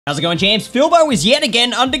How's it going, champs? Philbo is yet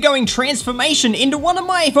again undergoing transformation into one of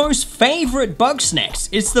my most favorite Bugsnax.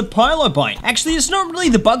 It's the Pilobite. Actually, it's not really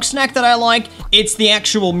the Bugsnax that I like, it's the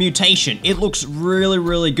actual mutation. It looks really,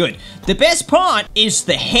 really good. The best part is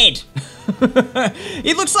the head.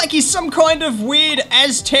 It looks like he's some kind of weird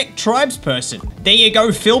Aztec tribesperson. There you go,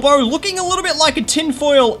 Philbo, looking a little bit like a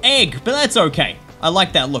tinfoil egg, but that's okay. I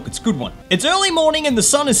like that look, it's a good one. It's early morning and the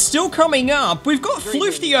sun is still coming up. We've got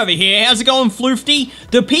Floofty over here. How's it going, Floofty?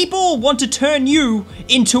 The people want to turn you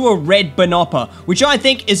into a red banopper, which I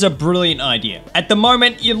think is a brilliant idea. At the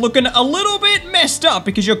moment, you're looking a little bit messed up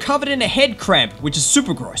because you're covered in a head crab, which is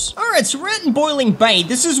super gross. All right, so we're out in Boiling Bay.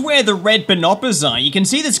 This is where the red banoppers are. You can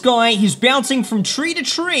see this guy, he's bouncing from tree to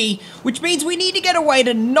tree, which means we need to get a way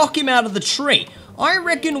to knock him out of the tree. I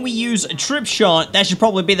reckon we use a trip shot. That should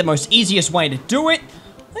probably be the most easiest way to do it.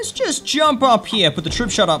 Let's just jump up here, put the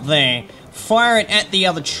trip shot up there, fire it at the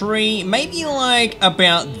other tree, maybe like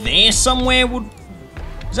about there somewhere would...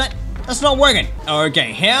 That's not working.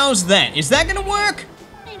 Okay, how's that? Is that gonna work?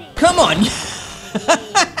 Come on.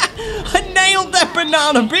 I nailed that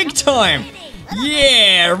banana big time.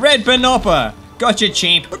 Yeah, red banopper. Gotcha,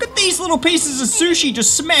 champ. Look at these little pieces of sushi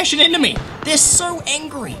just smashing into me. They're so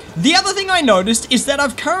angry. The other thing I noticed is that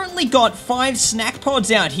I've currently got 5 snack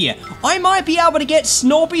pods out here. I might be able to get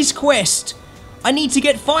Snorpy's quest. I need to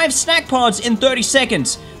get 5 snack pods in 30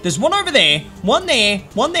 seconds. There's one over there, one there,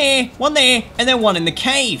 one there, one there, and then one in the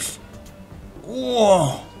cave.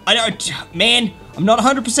 Whoa. Man, I'm not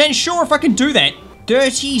 100% sure if I can do that.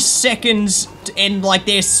 30 seconds and like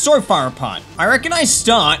they're so far apart. I reckon I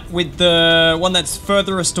start with the one that's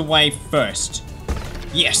furthest away first.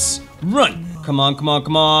 Yes, run. Come on, come on,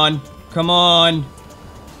 come on. Come on.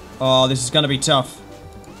 Oh, this is gonna be tough.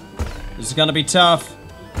 This is gonna be tough.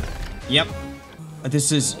 Yep.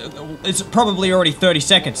 It's probably already 30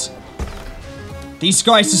 seconds. These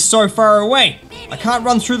guys are so far away. I can't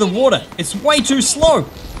run through the water. It's way too slow.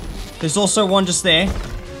 There's also one just there.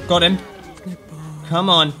 Got him. Come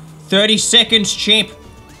on, 30 seconds, champ.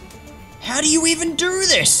 How do you even do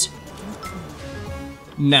this?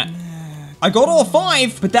 Nah. I got all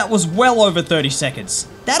 5, but that was well over 30 seconds.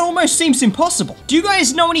 That almost seems impossible. Do you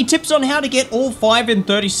guys know any tips on how to get all 5 in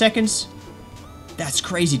 30 seconds? That's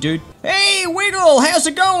crazy, dude. Hey, Wiggle, how's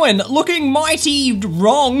it going? Looking mighty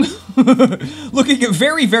wrong. Looking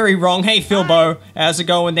very, very wrong. Hey, Philbo, how's it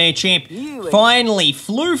going there, champ? Finally,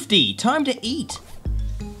 Floofty, time to eat.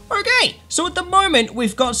 Okay, so at the moment,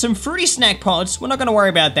 we've got some fruity snack pods. We're not gonna worry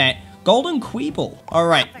about that. Golden Queeble. All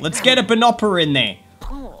right, let's get a banopper in there.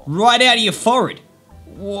 Right out of your forehead.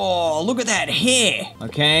 Whoa, look at that hair.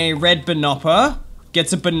 Okay, red banopper.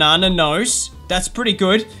 Gets a banana nose. That's pretty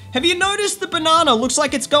good. Have you noticed the banana looks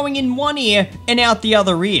like it's going in one ear and out the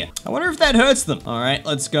other ear? I wonder if that hurts them. All right,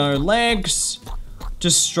 let's go legs.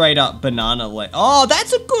 Just straight up banana leg. Oh,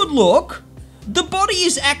 that's a good look. The body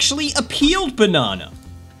is actually a peeled banana.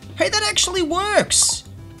 Hey, that actually works.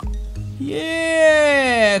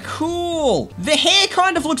 Yeah, cool. The hair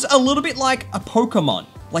kind of looks a little bit like a Pokemon.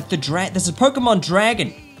 Like there's a Pokemon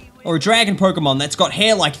dragon. Or a dragon Pokemon that's got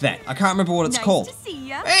hair like that. I can't remember what it's called. To see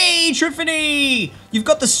ya. Hey, Triffany! You've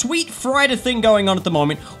got the sweet Frider thing going on at the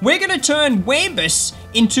moment. We're gonna turn Wambus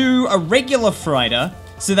into a regular Frider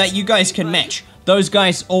so that you guys can match. Those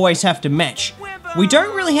guys always have to match. We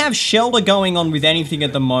don't really have Shelter going on with anything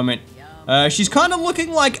at the moment. She's kind of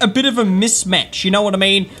looking like a bit of a mismatch, you know what I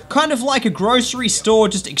mean? Kind of like a grocery store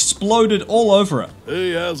just exploded all over her.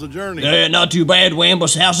 Hey, how's the journey? Yeah, not too bad,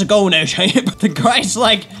 Wambus. How's it going there, champ? The guy's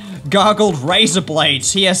like gargled razor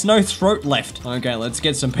blades. He has no throat left. Okay, let's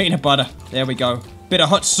get some peanut butter. There we go. Bit of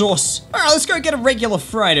hot sauce. All right, let's go get a regular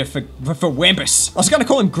Friday for Wambus. I was gonna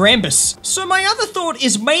call him Grambus. So my other thought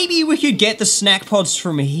is maybe we could get the snack pods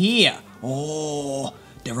from here. Oh,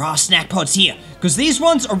 there are snack pods here, because these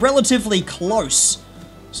ones are relatively close.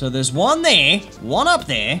 So there's one there, one up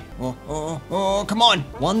there. Oh, come on.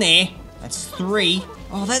 One there. That's 3.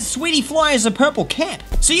 Oh, that sweetie fly is a purple cap.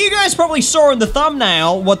 So you guys probably saw in the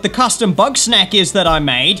thumbnail what the custom Bugsnax is that I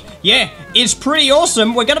made. Yeah, it's pretty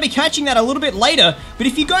awesome. We're gonna be catching that a little bit later, but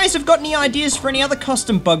if you guys have got any ideas for any other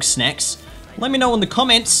custom Bugsnax, let me know in the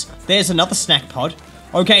comments. There's another snack pod.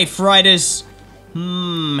 Okay, Fridays. How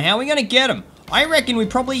are we gonna get them? I reckon we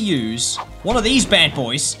probably use one of these bad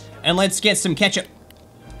boys, and let's get some ketchup,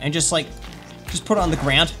 and just put it on the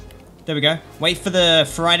ground. There we go. Wait for the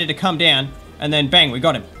Friday to come down, and then bang, we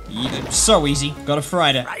got him. Yeah, so easy. Got a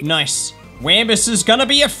Friday. Nice. Wambus is gonna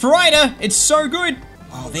be a Friday. It's so good.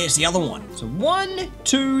 Oh, there's the other one. So 1,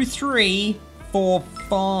 2, 3, 4,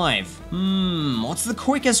 5. What's the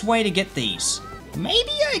quickest way to get these?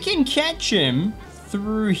 Maybe I can catch him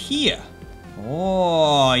through here.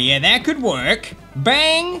 Oh, yeah, that could work.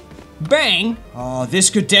 Bang, bang. Oh, this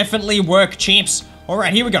could definitely work, champs. All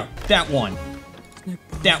right, here we go. That one.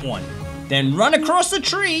 That one. Then run across the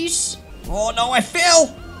trees. Oh, no, I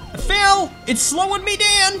fell. I fell. It's slowing me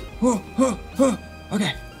down.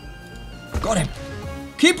 Okay. Got him.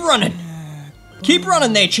 Keep running. Keep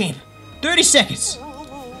running there, champ. 30 seconds.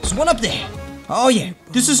 There's one up there. Oh, yeah.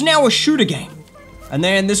 This is now a shooter game. And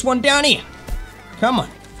then this one down here. Come on.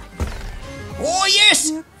 Oh,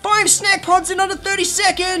 yes! 5 snack pods in under 30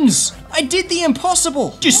 seconds! I did the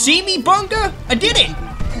impossible. Did you see me, Bunga? I did it.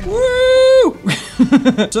 Woo!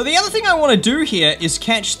 So the other thing I want to do here is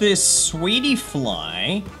catch this sweetie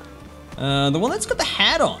fly. The one that's got the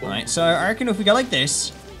hat on, right? So I reckon if we go like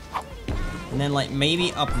this, and then like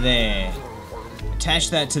maybe up there,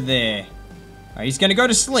 attach that to there. All right, he's gonna go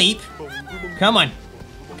to sleep. Come on.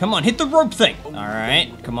 Come on, hit the rope thing. All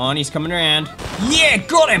right, come on, he's coming around. Yeah,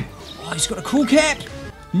 got him. Oh, he's got a cool cap.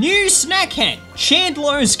 New snack hat,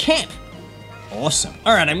 Chandler's cap. Awesome.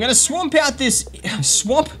 All right, I'm gonna swap out this, I'm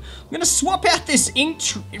gonna swap out this ink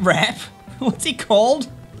wrap. What's he called?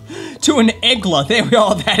 To an Eggler. There we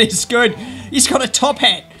are, that is good. He's got a top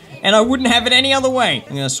hat, and I wouldn't have it any other way.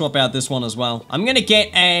 I'm gonna swap out this one as well. I'm gonna get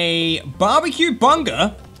a barbecue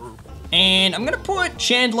bunga, and I'm gonna put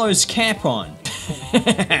Chandler's cap on.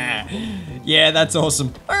 Yeah, that's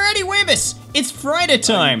awesome. Alrighty, Webus, it's Friday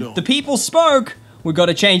time. The people spoke. We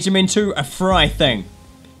gotta change them into a fry thing.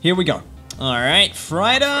 Here we go. Alright,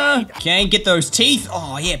 Friday. Okay, get those teeth.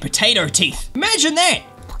 Oh yeah, potato teeth. Imagine that.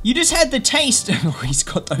 You just had the taste. Oh, he's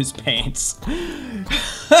got those pants.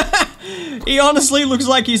 He honestly looks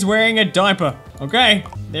like he's wearing a diaper. Okay,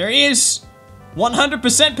 there he is.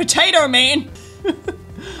 100% potato man.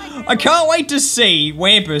 I can't wait to see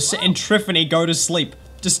Wampus and Triffany go to sleep.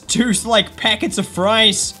 Just two, like, packets of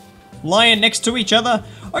fries lying next to each other.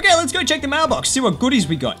 Okay, let's go check the mailbox, see what goodies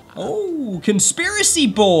we got. Oh, conspiracy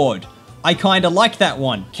board. I kinda like that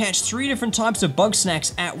one. Catch 3 different types of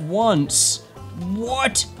Bugsnax at once.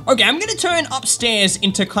 What? Okay, I'm gonna turn upstairs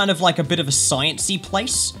into kind of like a bit of a sciencey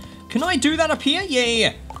place. Can I do that up here?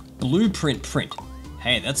 Yeah. Blueprint print.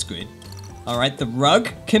 Hey, that's good. All right, the rug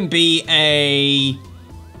can be a...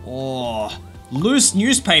 Oh, loose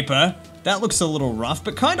newspaper. That looks a little rough,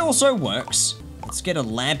 but kind of also works. Let's get a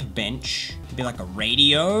lab bench. Could be like a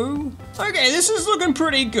radio. Okay, this is looking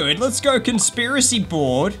pretty good. Let's go conspiracy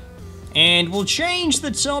board. And we'll change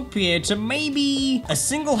the top here to maybe a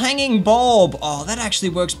single hanging bulb. Oh, that actually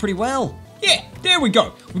works pretty well. Yeah, there we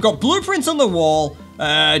go. We've got blueprints on the wall,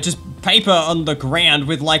 just paper on the ground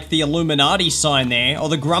with like the Illuminati sign there, or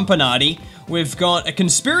the Grumpinati. We've got a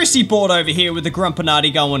conspiracy board over here with the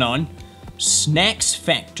Grumpinati going on. Snacks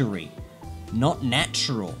factory, not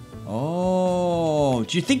natural. Oh,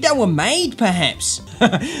 do you think they were made, perhaps?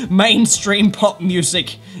 Mainstream pop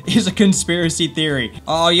music is a conspiracy theory.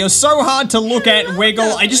 Oh, you're so hard to look at,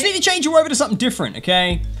 Wiggle. I just need to change you over to something different,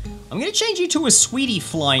 okay? I'm gonna change you to a sweetie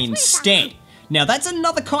fly instead. Now, that's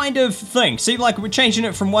another kind of thing. See, like, we're changing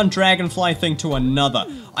it from one dragonfly thing to another.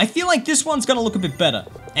 I feel like this one's gonna look a bit better.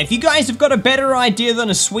 If you guys have got a better idea than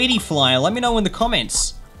a sweetie fly, let me know in the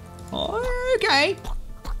comments. Oh, okay.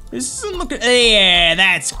 This isn't looking... Yeah,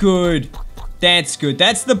 that's good. That's good.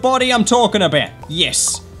 That's the body I'm talking about.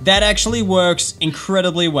 Yes, that actually works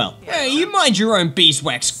incredibly well. Hey, you mind your own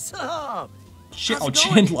beeswax.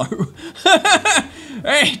 Chandler.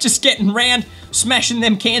 Hey, just getting round, smashing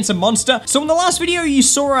them cans of Monster. So in the last video you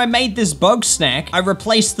saw I made this bug snack. I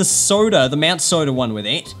replaced the soda, the Mount Soda one with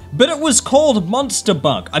it. But it was called Monster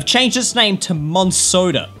Bug. I've changed its name to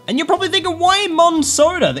Monsoda. And you're probably thinking, why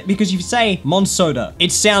Monsoda? Because if you say Monsoda,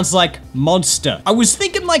 it sounds like monster. I was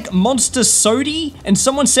thinking like Monster Sody, and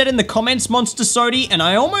someone said in the comments Monster Sody, and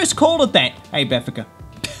I almost called it that. Hey, Beffica.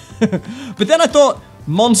 But then I thought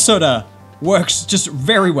Monsoda works just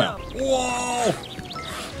very well. Whoa!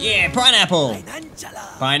 Yeah, pineapple.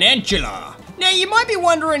 Financiala. Now, you might be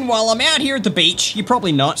wondering, while I'm out here at the beach, you're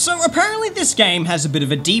probably not. So apparently this game has a bit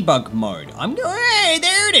of a debug mode. Hey,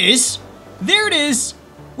 there it is. There it is.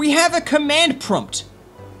 We have a command prompt.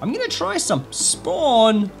 I'm gonna try some.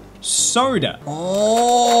 Spawn soda.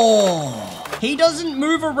 Oh, he doesn't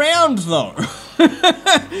move around though.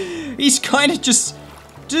 He's kind of just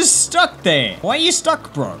stuck there. Why are you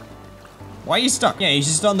stuck, bro? Why are you stuck? Yeah, he's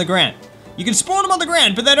just on the ground. You can spawn them on the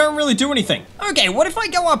ground, but they don't really do anything. Okay, what if I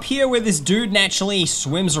go up here where this dude naturally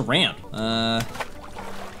swims around? No,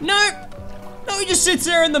 he just sits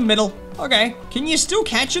there in the middle. Okay, can you still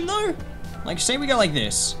catch him though? Like, say we go like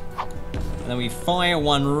this, and then we fire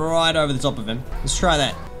one right over the top of him. Let's try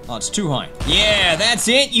that. Oh, it's too high. Yeah, that's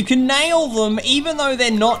it. You can nail them even though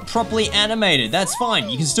they're not properly animated. That's fine.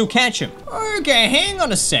 You can still catch them. Okay, hang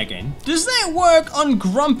on a second. Does that work on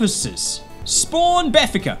grumpuses? Spawn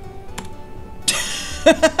Beffica.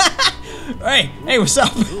 Hey, what's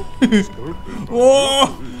up?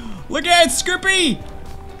 Whoa, look at it, Scoopy.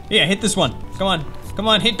 Yeah, hit this one. Come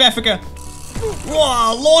on, hit Beffica.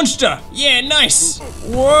 Whoa, launched her. Yeah, nice.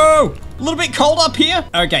 Whoa, a little bit cold up here.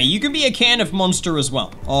 Okay, you can be a can of Monster as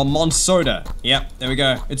well. Or Monsoda. Yep, there we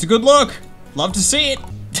go. It's a good look. Love to see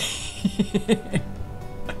it.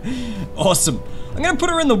 Awesome. I'm gonna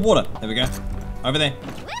put her in the water. There we go. Over there.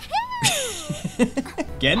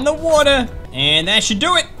 Get in the water. And that should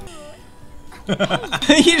do it.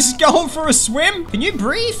 You're just going for a swim? Can you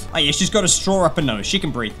breathe? Oh yeah, she's got a straw up her nose. She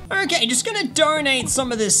can breathe. Okay, just gonna donate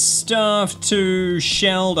some of this stuff to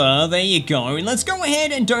Shelter. There you go. And let's go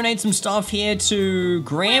ahead and donate some stuff here to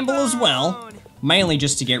Gramble as well. Mainly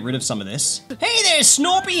just to get rid of some of this. Hey there,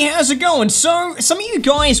 Snorpy, how's it going? So, some of you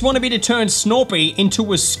guys wanted me to turn Snorpy into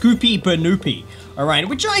a Scoopy Banoopy. Alright,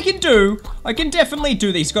 which I can do. I can definitely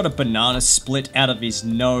do that. He's got a banana split out of his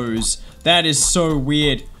nose. That is so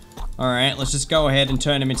weird. Alright, let's just go ahead and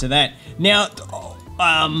turn him into that. Now,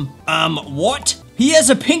 what? He has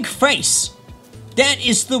a pink face. That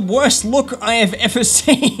is the worst look I have ever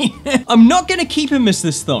seen. I'm not gonna keep him as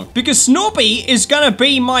this though, because Snorpy is gonna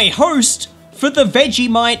be my host for the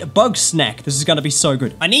Vegemite Bugsnax. This is gonna be so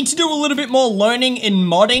good. I need to do a little bit more learning in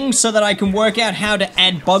modding so that I can work out how to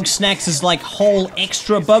add Bugsnax as like whole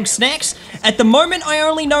extra Bugsnax. At the moment, I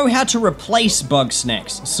only know how to replace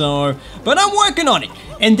Bugsnax, so, but I'm working on it.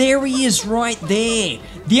 And there he is right there.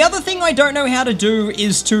 The other thing I don't know how to do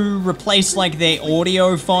is to replace like their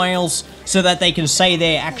audio files so that they can say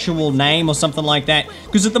their actual name or something like that.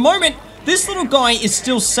 Because at the moment, this little guy is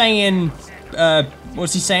still saying,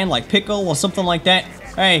 what's he saying? Like pickle or something like that?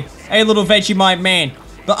 Hey little Vegemite man.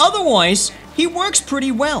 But otherwise, he works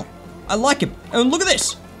pretty well. I like him. And look at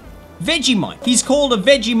this. Vegemite. He's called a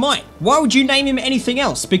Vegemite. Why would you name him anything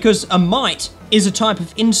else? Because a mite is a type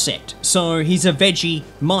of insect. So he's a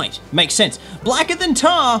Vegemite. Makes sense. Blacker than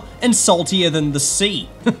tar and saltier than the sea.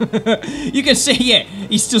 You can see, yeah,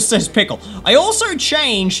 he still says pickle. I also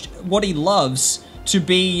changed what he loves to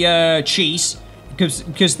be cheese.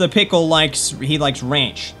 Because the pickle likes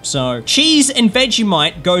ranch. So cheese and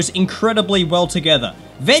Vegemite goes incredibly well together.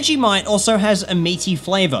 Vegemite also has a meaty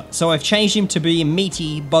flavor, so I've changed him to be a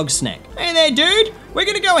meaty Bugsnax. Hey there, dude. We're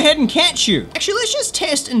gonna go ahead and catch you. Actually, let's just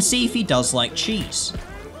test and see if he does like cheese.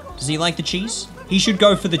 Does he like the cheese? He should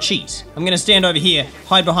go for the cheese. I'm gonna stand over here,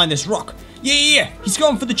 hide behind this rock. Yeah. He's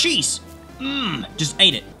going for the cheese. Just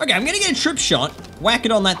ate it. Okay, I'm gonna get a trip shot. Whack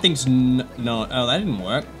it on that thing's no. Oh, that didn't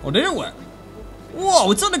work. Or did it work?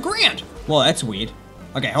 Whoa, it's on the ground. Well, that's weird.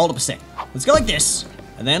 Okay, hold up a sec. Let's go like this,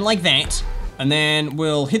 and then like that, and then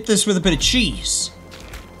we'll hit this with a bit of cheese.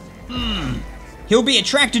 He'll be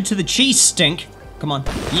attracted to the cheese stink. Come on.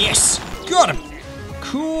 Yes, got him.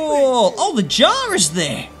 Cool. Oh, the jar is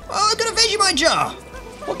there. Oh, I got a Vegemite jar.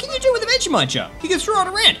 What can you do with a Vegemite jar? You can throw it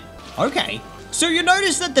around. Okay. So you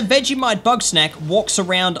notice that the Vegemite Bugsnax walks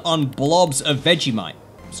around on blobs of Vegemite.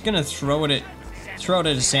 I'm just gonna throw it at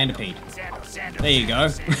a centipede. There you go.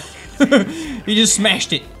 He just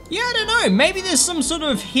smashed it. Yeah, I don't know. Maybe there's some sort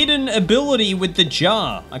of hidden ability with the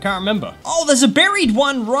jar. I can't remember. Oh, there's a buried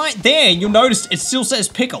one right there. You'll notice it still says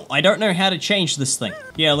pickle. I don't know how to change this thing.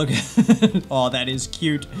 Yeah, look. Oh, that is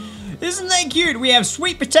cute. Isn't that cute? We have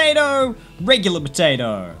sweet potato, regular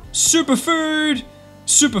potato, superfood,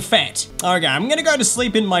 super fat. Okay, I'm gonna go to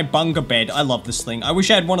sleep in my bunker bed. I love this thing. I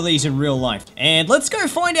wish I had one of these in real life. And let's go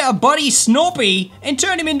find our buddy Snorpy and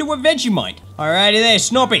turn him into a Vegemite. Alrighty there,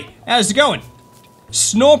 Snorpy. How's it going?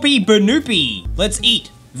 Snorpy Banoopy. Let's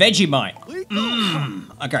eat. Vegemite.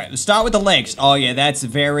 Okay, let's start with the legs. Oh yeah, that's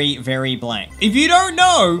very, very black. If you don't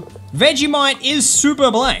know, Vegemite is super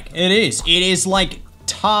black. It is. It is like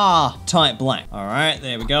tar type black. All right,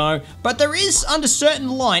 there we go. But there is, under certain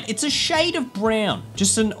light, it's a shade of brown.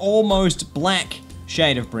 Just an almost black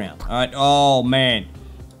shade of brown. All right, oh man.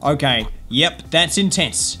 Okay, yep, that's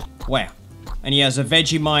intense. Wow. And he has a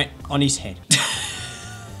Vegemite on his head.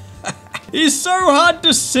 He's so hard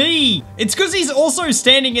to see. It's because he's also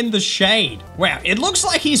standing in the shade. Wow, it looks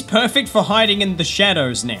like he's perfect for hiding in the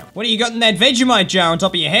shadows now. What do you got in that Vegemite jar on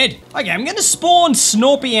top of your head? Okay, I'm gonna spawn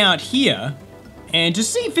Snorpy out here and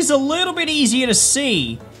just see if it's a little bit easier to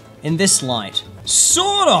see in this light.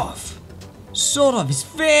 Sort of. It's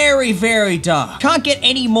very, very dark. Can't get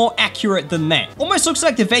any more accurate than that. Almost looks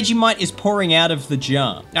like the Vegemite is pouring out of the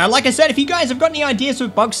jar. Now, like I said, if you guys have got any ideas for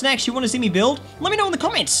Bugsnax you want to see me build, let me know in the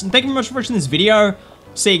comments. And thank you very much for watching this video.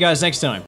 See you guys next time.